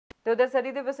ਤੇ ਉਧਰ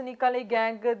ਸਰੀ ਦੇ ਵਸਨੀਕਾਂ ਲਈ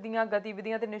ਗੈਂਗ ਦੀਆਂ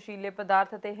ਗਤੀਵਿਧੀਆਂ ਤੇ ਨਸ਼ੀਲੇ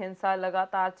ਪਦਾਰਥ ਤੇ ਹਿੰਸਾ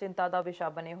ਲਗਾਤਾਰ ਚਿੰਤਾ ਦਾ ਵਿਸ਼ਾ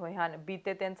ਬਣੇ ਹੋਏ ਹਨ।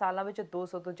 ਬੀਤੇ 3 ਸਾਲਾਂ ਵਿੱਚ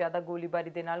 200 ਤੋਂ ਜ਼ਿਆਦਾ ਗੋਲੀਬਾਰੀ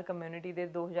ਦੇ ਨਾਲ ਕਮਿਊਨਿਟੀ ਦੇ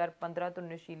 2015 ਤੋਂ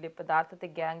ਨਸ਼ੀਲੇ ਪਦਾਰਥ ਤੇ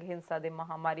ਗੈਂਗ ਹਿੰਸਾ ਦੇ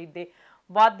ਮਹਾਮਾਰੀ ਦੇ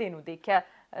ਵਾਧੇ ਨੂੰ ਦੇਖਿਆ।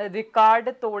 ਰਿਕਾਰਡ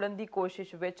ਤੋੜਨ ਦੀ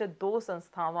ਕੋਸ਼ਿਸ਼ ਵਿੱਚ ਦੋ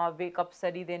ਸੰਸਥਾਵਾਂ ਵੇਕਅਪ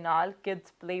ਸਰੀ ਦੇ ਨਾਲ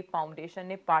ਕਿਡਸ ਪਲੇ ਫਾਊਂਡੇਸ਼ਨ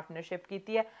ਨੇ ਪਾਰਟਨਰਸ਼ਿਪ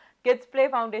ਕੀਤੀ ਹੈ। ਕਿਡਸ ਪਲੇ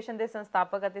ਫਾਊਂਡੇਸ਼ਨ ਦੇ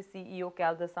ਸੰਸਥਾਪਕ ਅਤੇ CEO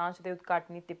ਕੈਲ ਸਾਂਝ ਦੇ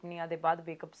ਉਦਘਾਟਨੀ ਟਿੱਪਣੀਆਂ ਦੇ ਬਾਅਦ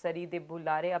ਵੇਕਅਪ ਸਰੀ ਦੇ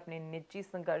ਬੁਲਾਰੇ ਆਪਣੇ ਨਿੱਜੀ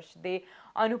ਸੰਘਰਸ਼ ਦੇ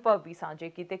ਅਨੁਭਵ ਵੀ ਸਾਂਝੇ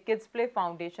ਕੀਤੇ। ਕਿਡਸ ਪਲੇ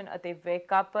ਫਾਊਂਡੇਸ਼ਨ ਅਤੇ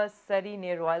ਵੇਕਅਪ ਸਰੀ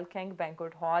ਨੇ ਰਾਇਲ ਕਿੰਗ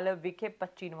ਬੈਂਕੁਏਟ ਹਾਲ ਵਿਖੇ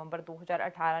 25 ਨਵੰਬਰ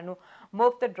 2018 ਨੂੰ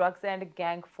ਮੁਫਤ ਡਰੱਗਸ ਐਂਡ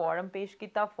ਗੈਂਗ ਫੋਰਮ ਪੇਸ਼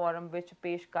ਕੀਤਾ। ਫੋਰਮ ਵਿੱਚ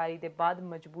ਪੇਸ਼ਕਾਰੀ ਦੇ ਬਾਅਦ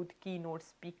ਮਜ਼ਬੂਤ ਕੀ ਨੋਟ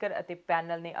ਸਪੀਕਰ ਅਤੇ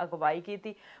ਪੈਨਲ ਨੇ ਅਗਵਾਈ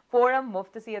ਕੀਤੀ। ਫੋਰਮ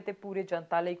ਮੁਫਤ ਸੀ ਅਤੇ ਪੂਰੇ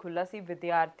ਜਨਤਾ ਲਈ ਖੁੱਲ੍ਹਾ ਸੀ।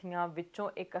 ਵਿਦਿਆਰਥੀਆਂ ਵਿੱਚੋਂ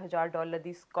 $1000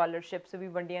 ਦੀ ਸਕਾਲਰਸ਼ਿਪਸ ਵੀ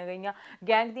ਵੰਡੀਆਂ ਗਈਆਂ।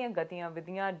 ਗੈਂਗ ਦੀਆਂ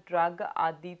ਗਤੀਵਿਧੀਆਂ ਡਰੱਗ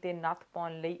ਆਦਿ ਤੇ ਨੱਥ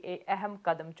ਪਾਉਣ ਲਈ ਇਹ ਅਹਿਮ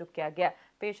ਕਦਮ ਚੁੱਕਿਆ ਗਿਆ।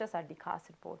 ਪੇਸ਼ ਹੈ ਸਾਡੀ ਖਾਸ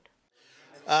ਰਿਪੋਰਟ।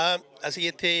 ਅਸੀਂ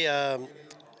ਇੱਥੇ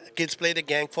ਕਿਡਸ ਪਲੇ ਦੇ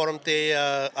ਗੈਂਗ ਫੋਰਮ ਤੇ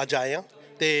ਅੱਜ ਆਏ ਹਾਂ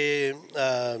ਤੇ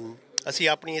ਅਸੀਂ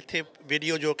ਆਪਣੀ ਇੱਥੇ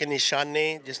ਵੀਡੀਓ ਜੋ ਕਿ ਨਿਸ਼ਾਨੇ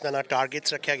ਜਿਸ ਦਾ ਨਾਂ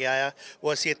ਟਾਰਗੇਟਸ ਰੱਖਿਆ ਗਿਆ ਆ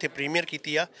ਉਹ ਅਸੀਂ ਇੱਥੇ ਪ੍ਰੀਮੀਅਰ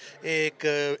ਕੀਤੀ ਆ। ਇਹ ਇੱਕ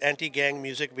ਐਂਟੀ ਗੈਂਗ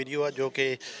ਮਿਊਜ਼ਿਕ ਵੀਡੀਓ ਆ ਜੋ ਕਿ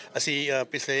ਅਸੀਂ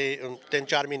ਪਿਛਲੇ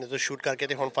 3-4 ਮਹੀਨੇ ਤੋਂ ਸ਼ੂਟ ਕਰਕੇ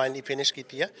ਤੇ ਹੁਣ ਫਾਈਨਲੀ ਫਿਨਿਸ਼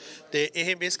ਕੀਤੀ ਆ। ਤੇ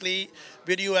ਇਹ ਬੇਸਿਕਲੀ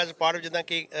ਵੀਡੀਓ ਐਜ਼ ਪਾਰਟ ਜਿੱਦਾਂ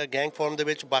ਕਿ ਗੈਂਗ ਫੋਰਮ ਦੇ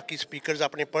ਵਿੱਚ ਬਾਕੀ ਸਪੀਕਰਸ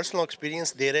ਆਪਣੇ ਪਰਸਨਲ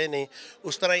ਐਕਸਪੀਰੀਅੰਸ ਦੇ ਰਹੇ ਨੇ,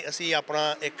 ਉਸ ਤਰ੍ਹਾਂ ਹੀ ਅਸੀਂ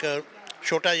ਆਪਣਾ ਇੱਕ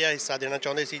ਛੋਟਾ ਜਿਹਾ ਹਿੱਸਾ ਦੇਣਾ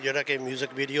ਚਾਹੁੰਦੇ ਸੀ ਜਿਹੜਾ ਕਿ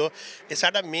ਮਿਊਜ਼ਿਕ ਵੀਡੀਓ। ਇਹ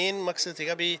ਸਾਡਾ ਮੇਨ ਮਕਸਦ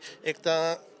ਸੀਗਾ ਵੀ ਇੱਕ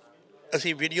ਤਾਂ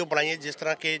ਅਸੀਂ ਵੀਡੀਓ ਬਣਾਈਏ ਜਿਸ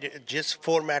ਤਰ੍ਹਾਂ ਕਿ ਜਿਸ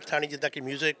ਫੋਰਮੈਟ ਥਾਣੀ ਜਿੱਦਾਂ ਕਿ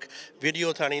ਮਿਊਜ਼ਿਕ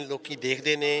ਵੀਡੀਓ ਥਾਣੀ ਲੋਕੀ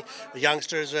ਦੇਖਦੇ ਨੇ,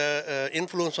 ਯੰਗਸਟਰਸ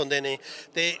ਇਨਫਲੂਐਂਸ ਹੁੰਦੇ ਨੇ।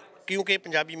 ਅਤੇ ਕਿਉਂਕਿ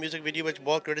ਪੰਜਾਬੀ ਮਿਊਜ਼ਿਕ ਵੀਡੀਓ ਵਿੱਚ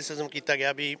ਬਹੁਤ ਕ੍ਰਿਟਿਸਿਜ਼ਮ ਕੀਤਾ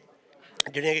ਗਿਆ ਵੀ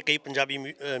ਜਿਹੜੀਆਂ ਕਿ ਕਈ ਪੰਜਾਬੀ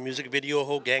ਮਿਊਜ਼ਿਕ ਵੀਡੀਓ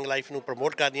ਉਹ ਗੈਂਗ ਲਾਈਫ ਨੂੰ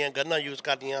ਪ੍ਰਮੋਟ ਕਰਦੀਆਂ, ਗੰਨਾਂ ਯੂਜ਼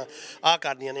ਕਰਦੀਆਂ, ਆਹ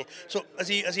ਕਰਦੀਆਂ ਨੇ। ਸੋ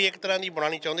ਅਸੀਂ ਇੱਕ ਤਰ੍ਹਾਂ ਦੀ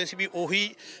ਬਣਾਉਣੀ ਚਾਹੁੰਦੇ ਸੀ ਵੀ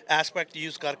ਉਹੀ ਐਸਪੈਕਟ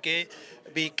ਯੂਜ਼ ਕਰਕੇ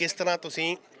ਵੀ ਕਿਸ ਤਰ੍ਹਾਂ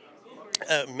ਤੁਸੀਂ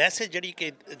ਮੈਸੇਜ ਜਿਹੜੀ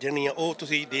ਕਿ ਜਿਹੜੀ ਆ ਉਹ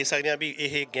ਤੁਸੀਂ ਦੇ ਸਕਦੇ ਆ ਵੀ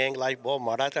ਇਹ ਗੈਂਗ ਲਾਈਫ ਬਹੁਤ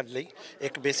ਮਾੜਾ ਤੁਹਾਡੇ ਲਈ।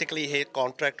 ਇੱਕ ਬੇਸਿਕਲੀ ਇਹ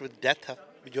ਕੰਟਰੈਕਟ ਵਿਦ ਡੈਥ ਆ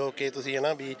ਜੋ ਕਿ ਤੁਸੀਂ ਹੈ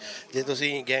ਨਾ ਵੀ ਜੇ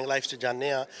ਤੁਸੀਂ ਗੈਂਗ ਲਾਈਫ 'ਚ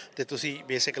ਜਾਂਦੇ ਆ ਅਤੇ ਤੁਸੀਂ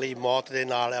ਬੇਸਿਕਲੀ ਮੌਤ ਦੇ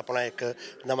ਨਾਲ ਆਪਣਾ ਇੱਕ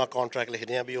ਨਵਾਂ ਕੰਟਰੈਕਟ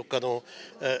ਲਿਖਦੇ ਆ ਵੀ ਉਹ ਕਦੋਂ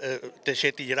ਅਤੇ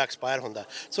ਛੇਤੀ ਜਿਹੜਾ ਐਕਸਪਾਇਰ ਹੁੰਦਾ।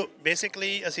 ਸੋ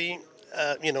ਬੇਸਿਕਲੀ ਅਸੀਂ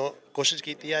ਕੋਸ਼ਿਸ਼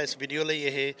ਕੀਤੀ ਆ ਇਸ ਵੀਡੀਓ ਲਈ।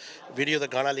 ਇਹ ਵੀਡੀਓ ਦਾ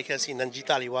ਗਾਣਾ ਲਿਖਿਆ ਸੀ ਨੰਜੀ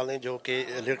ਧਾਲੀਵਾਲ ਨੇ ਜੋ ਕਿ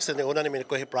ਲਿਰਿਕਸ ਨੇ, ਉਹਨਾਂ ਨੇ ਮੇਰੇ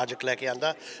ਕੋਲ ਇਹ ਪ੍ਰੋਜੈਕਟ ਲੈ ਕੇ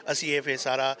ਆਂਦਾ। ਅਸੀਂ ਇਹ ਫਿਰ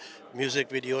ਸਾਰਾ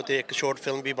ਮਿਊਜ਼ਿਕ ਵੀਡੀਓ ਅਤੇ ਇੱਕ ਸ਼ੋਰਟ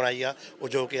ਫਿਲਮ ਵੀ ਬਣਾਈ ਆ ਉਹ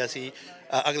ਜੋ ਕਿ ਅਸੀਂ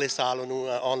ਅਗਲੇ ਸਾਲ ਉਹਨੂੰ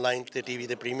ਔਨਲਾਈਨ ਅਤੇ TV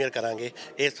 'ਤੇ ਪ੍ਰੀਮੀਅਰ ਕਰਾਂਗੇ।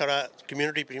 ਇਹ ਸਾਡਾ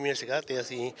ਕਮਿਊਨਿਟੀ ਪ੍ਰੀਮੀਅਰ ਸੀਗਾ ਅਤੇ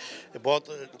ਅਸੀਂ ਬਹੁਤ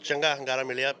ਚੰਗਾ ਹੰਗਾਰਾ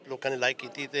ਮਿਲਿਆ, ਲੋਕਾਂ ਨੇ ਲਾਈਕ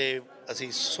ਕੀਤੀ। ਅਤੇ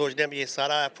ਅਸੀਂ ਸੋਚਦੇ ਹਾਂ ਵੀ ਇਹ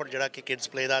ਸਾਰਾ ਐਫਰਟ ਜਿਹੜਾ ਕਿ ਕਿਡਸ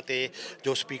ਪਲੇ ਦਾ ਅਤੇ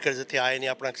ਜੋ ਸਪੀਕਰਸ ਇੱਥੇ ਆਏ ਨੇ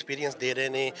ਆਪਣਾ ਐਕਸਪੀਰੀਅੰਸ ਦੇ ਰਹੇ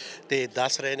ਨੇ ਅਤੇ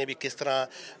ਦੱਸ ਰਹੇ ਨੇ ਵੀ ਕਿਸ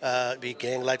ਤਰ੍ਹਾਂ ਵੀ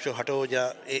ਗੈਂਗ ਲਾਈਫ 'ਚੋਂ ਹਟੋ ਜਾਂ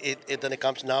ਇੱਦਾਂ ਦੇ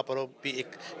ਕੰਮ 'ਚ ਨਾ ਪਰੋ ਵੀ ਇੱਕ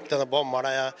ਤਰ੍ਹਾਂ ਦਾ ਬਹੁਤ ਮਾੜਾ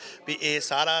ਆ ਵੀ ਇਹ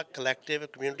ਸਾਰਾ ਕਲੈਕਟਿਵ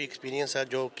ਕਮਿਊਨਿਟੀ ਐਕਸਪੀਰੀਅੰਸ ਆ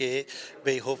ਜੋ ਕਿ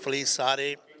ਵੀ ਹੋਪਫੁਲੀ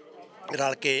ਸਾਰੇ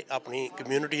ਰਲ ਕੇ ਆਪਣੀ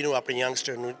ਕਮਿਊਨਿਟੀ ਨੂੰ, ਆਪਣੀ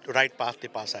ਯੰਗਸਟਰ ਨੂੰ ਰਾਈਟ ਪਾਥ 'ਤੇ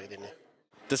ਪਾ ਸਕਦੇ ਨੇ।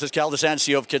 This is Cal Sanjha,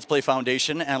 CEO of Kids Play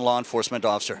Foundation and law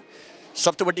enforcement officer.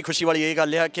 ਸਭ ਤੋਂ ਵੱਡੀ ਖੁਸ਼ੀ ਵਾਲੀ ਇਹ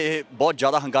ਗੱਲ ਆ ਕਿ ਬਹੁਤ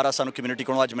ਜ਼ਿਆਦਾ ਹੰਗਾਰਾ ਸਾਨੂੰ ਕਮਿਊਨਿਟੀ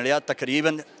ਕੋਲੋਂ ਅੱਜ ਮਿਲਿਆ।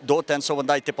 ਤਕਰੀਬਨ 200-300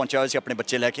 ਬੰਦਾ ਇੱਥੇ ਪਹੁੰਚਿਆ ਹੋਇਆ ਸੀ ਆਪਣੇ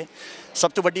ਬੱਚੇ ਲੈ ਕੇ।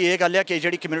 ਸਭ ਤੋਂ ਵੱਡੀ ਇਹ ਗੱਲ ਆ ਕਿ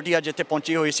ਜਿਹੜੀ ਕਮਿਊਨਿਟੀ ਅੱਜ ਇੱਥੇ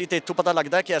ਪਹੁੰਚੀ ਹੋਈ ਸੀ ਅਤੇ ਇੱਥੋਂ ਪਤਾ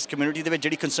ਲੱਗਦਾ ਕਿ ਇਸ ਕਮਿਊਨਿਟੀ ਦੇ ਵਿੱਚ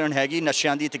ਜਿਹੜੀ ਕੰਸਰਨ ਹੈਗੀ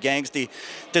ਨਸ਼ਿਆਂ ਦੀ ਅਤੇ ਗੈਂਗਸ ਦੀ,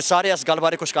 ਅਤੇ ਸਾਰੇ ਇਸ ਗੱਲ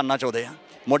ਬਾਰੇ ਕੁਛ ਕਰਨਾ ਚਾਹੁੰਦੇ ਆ।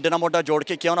 ਮੋਢੇ ਨਾਲ ਮੋਢਾ ਜੋੜ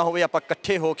ਕੇ ਕਿਉਂ ਨਾ ਹੋਵੇ ਆਪਾਂ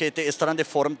ਇਕੱਠੇ ਹੋ ਕੇ ਅਤੇ ਇਸ ਤਰ੍ਹਾਂ ਦੇ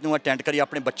ਫੋਰਮ ਨੂੰ ਅਟੈਂਡ ਕਰੀਏ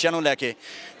ਆਪਣੇ ਬੱਚਿਆਂ ਨੂੰ ਲੈ ਕੇ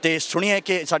ਅਤੇ ਸੁਣੀਏ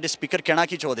ਕਿ ਸਾਡੇ ਸਪੀਕਰ ਕਹਿਣਾ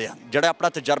ਕੀ ਚਾਹੁੰਦੇ ਆ, ਜਿਹੜਾ ਆਪਣਾ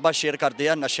ਤਜਰਬਾ ਸ਼ੇਅਰ ਕਰਦੇ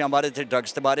ਆ ਨਸ਼ਿਆਂ ਬਾਰੇ ਅਤੇ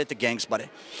ਡਰੱਗਸ ਦੇ ਬਾਰੇ ਅਤੇ ਗੈਂਗਸ ਬਾਰੇ।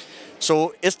 ਸੋ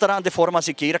ਇਸ ਤਰ੍ਹਾਂ ਦੇ ਫੋਰਮ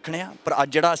ਅਸੀਂ ਕੀ ਰੱਖਣੇ ਆ, ਪਰ ਅੱਜ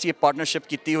ਜਿਹੜਾ ਅਸੀਂ ਇਹ ਪਾਰਟਨਰਸ਼ਿਪ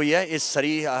ਕੀਤੀ ਹੋਈ ਹੈ ਇਹ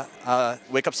ਸਰੀ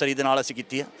ਵੇਕਅਪ ਸਰੀ ਦੇ ਨਾਲ ਅਸੀਂ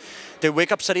ਕੀਤੀ ਆ। ਅਤੇ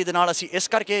ਵੇਕਅਪ ਸਰੀ ਦੇ ਨਾਲ ਅਸੀਂ ਇਸ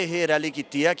ਕਰਕੇ ਇਹ ਰੈਲੀ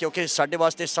ਕੀਤੀ ਹੈ ਕਿਉਂਕਿ ਸਾਡੇ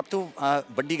ਵਾਸਤੇ ਸਭ ਤੋਂ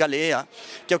ਵੱਡੀ ਗੱਲ ਇਹ ਆ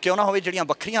ਕਿ ਕਿਉਂ ਨਾ ਹੋਵੇ ਜਿਹੜੀਆਂ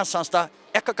ਵੱਖਰੀਆਂ ਸੰਸਥਾ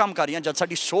ਇੱਕ ਕੰਮ ਕਰ ਰਹੀਆਂ, ਜਦ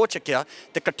ਸਾਡੀ ਸੋਚ ਇੱਕ ਆ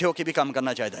ਅਤੇ ਇਕੱਠੇ ਹੋ ਕੇ ਵੀ ਕੰਮ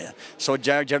ਕਰਨਾ ਚਾਹੀਦਾ ਆ। ਸੋ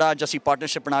ਜਿਹੜਾ ਅੱਜ ਅਸੀਂ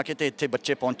ਪਾਰਟਨਰਸ਼ਿਪ ਬਣਾ ਕੇ ਅਤੇ ਇੱਥੇ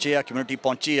ਬੱਚੇ ਪਹੁੰਚੇ ਆ, ਕਮਿਊਨਿਟੀ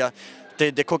ਪਹੁੰਚੀ ਆ ਅਤੇ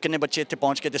ਦੇਖੋ ਕਿੰਨੇ ਬੱਚੇ ਇੱਥੇ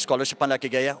ਪਹੁੰਚ ਕੇ ਅਤੇ ਸਕਾਲਰਸ਼ਿਪਾਂ ਲੈ ਕੇ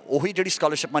ਗਏ ਆ। ਉਹੀ ਜਿਹੜੀ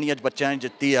ਸਕਾਲਰਸ਼ਿਪਾਂ ਨਹੀਂ ਅੱਜ ਬੱਚਿਆਂ ਨੇ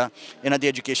ਜਿੱਤੀ ਆ, ਇਹਨਾਂ ਦੀ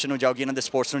ਐਜੂਕੇਸ਼ਨ ਨੂੰ ਜਾਊਗੀ, ਇਹਨਾਂ ਦੇ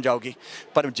ਸਪੋਰਟਸ ਨੂੰ ਜਾਊਗੀ।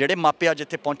 ਪਰ ਜਿਹੜੇ ਮਾਪੇ ਅੱਜ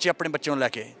ਇੱਥੇ ਪਹੁੰਚੇ ਆਪਣੇ ਬੱਚਿਆਂ ਨੂੰ ਲੈ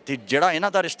ਕੇ ਅਤੇ ਜਿਹੜਾ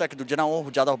ਇਹਨਾਂ ਦਾ ਰਿਸ਼ਤਾ ਇੱਕ ਦੂਜੇ ਨਾਲ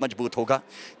ਉਹ ਜ਼ਿਆਦਾ ਮਜ਼ਬੂਤ ਹੋਗਾ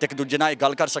ਅਤੇ ਇੱਕ ਦੂਜੇ ਨਾਲ ਇਹ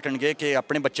ਗੱਲ ਕਰ ਸਕਣਗੇ ਕਿ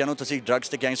ਆਪਣੇ ਬੱਚਿਆਂ ਨੂੰ ਤੁਸੀਂ ਡਰੱਗਸ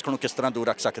ਅਤੇ ਗੈਂਗਸ ਨੂੰ ਕਿਸ ਤਰ੍ਹਾਂ ਦੂਰ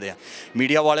ਰੱਖ ਸਕਦੇ ਆ।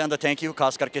 ਮੀਡੀਆ ਵਾਲਿਆਂ ਦਾ ਥੈਂਕ ਯੂ,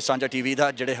 ਖਾਸ ਕਰਕੇ ਸਾਂਝਾ TV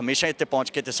ਦਾ ਜਿਹੜੇ ਹਮੇਸ਼ਾ ਇੱਥੇ ਪਹੁੰਚ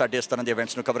ਕੇ ਅਤੇ ਸਾਡੇ ਇਸ ਤਰ੍ਹਾਂ ਦੇ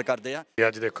ਇਵੈਂਟਸ ਨੂੰ ਕਵਰ ਕਰਦੇ ਆ।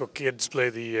 ਅੱਜ ਦੇਖੋ ਕਿਡਸ ਪਲੇ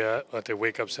ਦੀ ਅਤੇ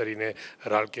ਵੇਕਅਪ ਸਰੀ ਨੇ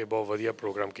ਰਲ ਕੇ ਬਹੁਤ ਵਧੀਆ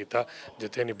ਪ੍ਰੋਗਰਾਮ ਕੀਤਾ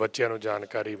ਜਿੱਥੇ ਨਹੀਂ ਬੱਚਿਆਂ ਨੂੰ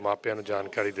ਜਾਣਕਾਰੀ, ਮਾਪਿਆਂ ਨੂੰ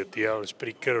ਜਾਣਕਾਰੀ ਦਿੱਤੀ ਆ ਔਰ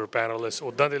ਸਪੀਕਰ ਪੈਨਲਿਸਟ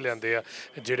ਉੱਦਾਂ ਦੇ ਲਿਆਂਦੇ ਆ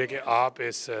ਜਿਹੜੇ ਕਿ ਆਪ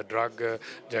ਇਸ ਡਰੱਗ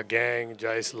ਜਾਂ ਗੈਂਗ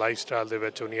ਜਾਂ ਇਸ ਲਾਈਫ ਸਟਾਈਲ ਦੇ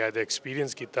ਵਿੱਚ ਉਹਨੇ ਇਹਦਾ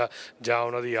ਐਕਸਪੀਰੀਅੰਸ ਕੀਤਾ ਜਾਂ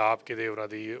ਉਹਨਾਂ ਦੀ ਆਪ ਕਿਤੇ ਉਹਨਾਂ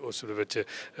ਦੀ ਉਸ ਦੇ ਵਿੱਚ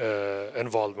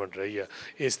ਇਨਵੋਲਵਮੈਂਟ ਰਹੀ ਆ।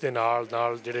 ਇਸ ਦੇ ਨਾਲ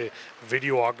ਨਾਲ ਜਿਹੜੇ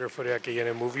ਵੀਡੀਓਗ੍ਰਾਫਰ ਆ, ਕਈਆਂ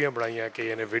ਨੇ ਮੂਵੀਆਂ ਬਣਾਈਆਂ,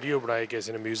 ਕਈਆਂ ਨੇ ਵੀਡੀਓ ਬਣਾਏ,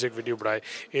 ਕਿਸੇ ਨੇ ਮਿਊਜ਼ਿਕ ਵੀਡੀਓ ਬਣਾਏ।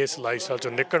 ਇਸ ਲਾਈਫ ਸਟਾਈਲ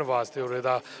 'ਚੋਂ ਨਿਕਲਣ ਵਾਸਤੇ ਔਰ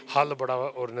ਇਹਦਾ ਹੱਲ ਬੜਾ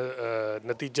ਔਰ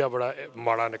ਨਤੀਜਾ ਬੜਾ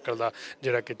ਮਾੜਾ ਨਿਕਲਦਾ,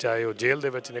 ਜਿਹੜਾ ਕਿ ਚਾਹੇ ਉਹ ਜੇਲ੍ਹ ਦੇ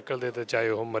ਵਿੱਚ ਨਿਕਲਦੇ ਅਤੇ ਚਾਹੇ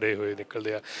ਉਹ ਮਰੇ ਹੋਏ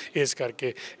ਨਿਕਲਦੇ ਆ। ਇਸ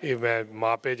ਕਰਕੇ ਇਹ ਮੈਂ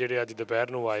ਮਾਪੇ ਜਿਹੜੇ ਅੱਜ ਅੱਜ ਦੁਪਹਿਰ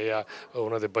ਨੂੰ ਆਏ ਆ,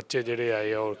 ਉਹਨਾਂ ਦੇ ਬੱਚੇ ਜਿਹੜੇ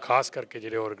ਆਏ ਆ, ਔਰ ਖਾਸ ਕਰਕੇ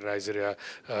ਜਿਹੜੇ ਆਰਗੇਨਾਈਜ਼ਰ ਆ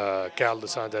ਕੈਲ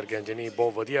ਦਸਾਂਝ ਵਰਗੇ ਜਿਹਨੀ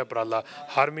ਬਹੁਤ ਵਧੀਆ ਉਪਰਾਲਾ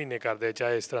ਹਰ ਮਹੀਨੇ ਕਰਦੇ ਆ,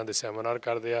 ਚਾਹੇ ਇਸ ਤਰ੍ਹਾਂ ਦੇ ਸੈਮੀਨਾਰ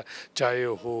ਕਰਦੇ ਆ, ਚਾਹੇ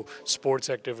ਉਹ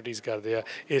ਸਪੋਰਟਸ ਐਕਟੀਵਿਟੀਜ਼ ਕਰਦੇ ਆ।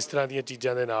 ਇਸ ਤਰ੍ਹਾਂ ਦੀਆਂ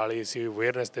ਚੀਜ਼ਾਂ ਦੇ ਨਾਲ ਹੀ ਅਸੀਂ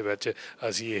ਅਵੇਅਰਨੈਸ ਦੇ ਵਿੱਚ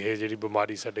ਅਸੀਂ ਇਹ ਜਿਹੜੀ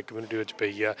ਬਿਮਾਰੀ ਸਾਡੇ ਕਮਿਊਨਿਟੀ ਵਿੱਚ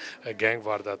ਪਈ ਆ ਗੈਂਗ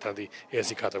ਵਾਰਦਾਤਾਂ ਦੀ, ਇਹ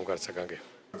ਅਸੀਂ ਖਤਮ ਕਰ ਸਕਾਂਗੇ।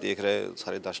 ਦੇਖ ਰਹੇ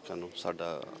ਸਾਰੇ ਦਰਸ਼ਕਾਂ ਨੂੰ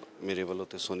ਸਾਡਾ ਮੇਰੇ ਵੱਲੋਂ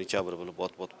ਤੇ ਸੋਨੀ ਝਾਬਰ ਵੱਲੋਂ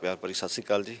ਬਹੁਤ ਪਿਆਰ ਭਰੀ ਸਤਿ ਸ਼੍ਰੀ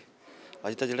ਅਕਾਲ ਜੀ।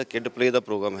 ਅੱਜ ਦਾ ਜਿਹੜਾ ਕਿਡ ਪਲੇ ਦਾ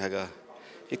ਪ੍ਰੋਗਰਾਮ ਹੈਗਾ,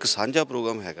 ਇੱਕ ਸਾਂਝਾ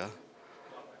ਪ੍ਰੋਗਰਾਮ ਹੈਗਾ,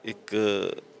 ਇੱਕ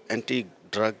ਐਂਟੀ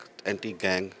ਡਰੱਗ ਐਂਟੀ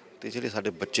ਗੈਂਗ ਤੇ ਜਿਹੜੇ ਸਾਡੇ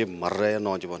ਬੱਚੇ ਮਰ ਰਹੇ ਆ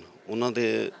ਨੌਜਵਾਨ, ਉਹਨਾਂ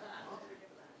ਦੇ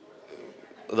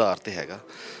ਆਧਾਰ ਤੇ ਹੈਗਾ।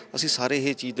 ਅਸੀਂ ਸਾਰੇ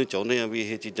ਇਹ ਚੀਜ਼ ਨੂੰ ਚਾਹੁੰਦੇ ਹਾਂ ਵੀ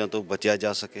ਇਹ ਚੀਜ਼ਾਂ ਤੋਂ ਬਚਿਆ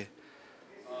ਜਾ ਸਕੇ।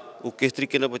 ਉਹ ਕਿਸ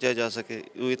ਤਰੀਕੇ ਨਾਲ ਬਚਿਆ ਜਾ ਸਕੇ,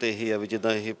 ਉਹ ਤਾਂ ਇਹ ਆ ਵੀ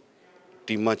ਜਿੱਦਾਂ ਇਹ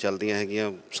ਟੀਮਾਂ ਚੱਲਦੀਆਂ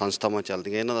ਹੈਗੀਆਂ, ਸੰਸਥਾਵਾਂ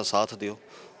ਚੱਲਦੀਆਂ, ਇਹਨਾਂ ਦਾ ਸਾਥ ਦਿਓ,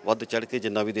 ਵੱਧ ਚੜ੍ਹ ਕੇ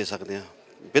ਜਿੰਨਾ ਵੀ ਦੇ ਸਕਦੇ ਹਾਂ,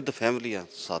 ਵਿਦ ਫੈਮਲੀਆਂ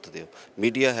ਸਾਥ ਦਿਓ।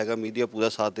 ਮੀਡੀਆ ਹੈਗਾ, ਮੀਡੀਆ ਪੂਰਾ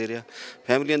ਸਾਥ ਦੇ ਰਿਹਾ,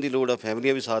 ਫੈਮਲੀਆਂ ਦੀ ਲੋੜ ਆ,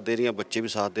 ਫੈਮਲੀਆਂ ਵੀ ਸਾਥ ਦੇ ਰਹੀਆਂ, ਬੱਚੇ ਵੀ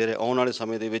ਸਾਥ ਦੇ ਰਹੇ। ਆਉਣ ਵਾਲੇ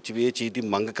ਸਮੇਂ ਦੇ ਵਿੱਚ ਵੀ ਇਹ ਚੀਜ਼ ਦੀ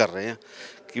ਮੰਗ ਕਰ ਰਹੇ ਹਾਂ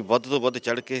ਕਿ ਵੱਧ ਤੋਂ ਵੱਧ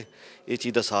ਚੜ੍ਹ ਕੇ ਇਹ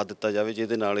ਚੀਜ਼ ਦਾ ਸਾਥ ਦਿੱਤਾ ਜਾਵੇ,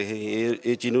 ਜਿਹਦੇ ਨਾਲ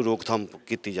ਇਹ ਚੀਜ਼ ਨੂੰ ਰੋਕਥਾਮ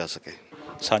ਕੀਤੀ ਜਾ ਸਕੇ।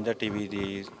 ਸਾਂਝਾ ਟੀਵੀ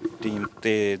ਦੀ ਟੀਮ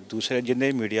ਤੇ ਦੂਸਰੇ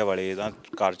ਜਿੰਨੇ ਮੀਡੀਆ ਵਾਲੇ ਇਹਨਾਂ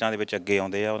ਕਾਰਜਾਂ ਦੇ ਵਿੱਚ ਅੱਗੇ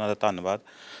ਆਉਂਦੇ ਆ, ਉਹਨਾਂ ਦਾ ਧੰਨਵਾਦ।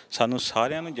 ਸਾਨੂੰ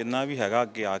ਸਾਰਿਆਂ ਨੂੰ ਜਿੰਨਾ ਵੀ ਹੈਗਾ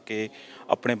ਅੱਗੇ ਆ ਕੇ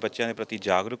ਆਪਣੇ ਬੱਚਿਆਂ ਦੇ ਪ੍ਰਤੀ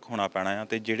ਜਾਗਰੂਕ ਹੋਣਾ ਪੈਣਾ ਆ।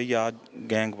 ਅਤੇ ਜਿਹੜੀ ਆ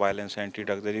ਗੈਂਗ ਵਾਇਲੈਂਸ ਐਂਟੀ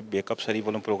ਡਰੱਗ ਦੇ ਵੇਕਅਪ ਸਰੀ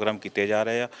ਵੱਲੋਂ ਪ੍ਰੋਗਰਾਮ ਕੀਤੇ ਜਾ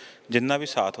ਰਹੇ ਆ, ਜਿੰਨਾ ਵੀ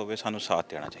ਸਾਥ ਹੋਵੇ ਸਾਨੂੰ ਸਾਥ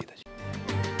ਦੇਣਾ ਚਾਹੀਦਾ ਜੀ।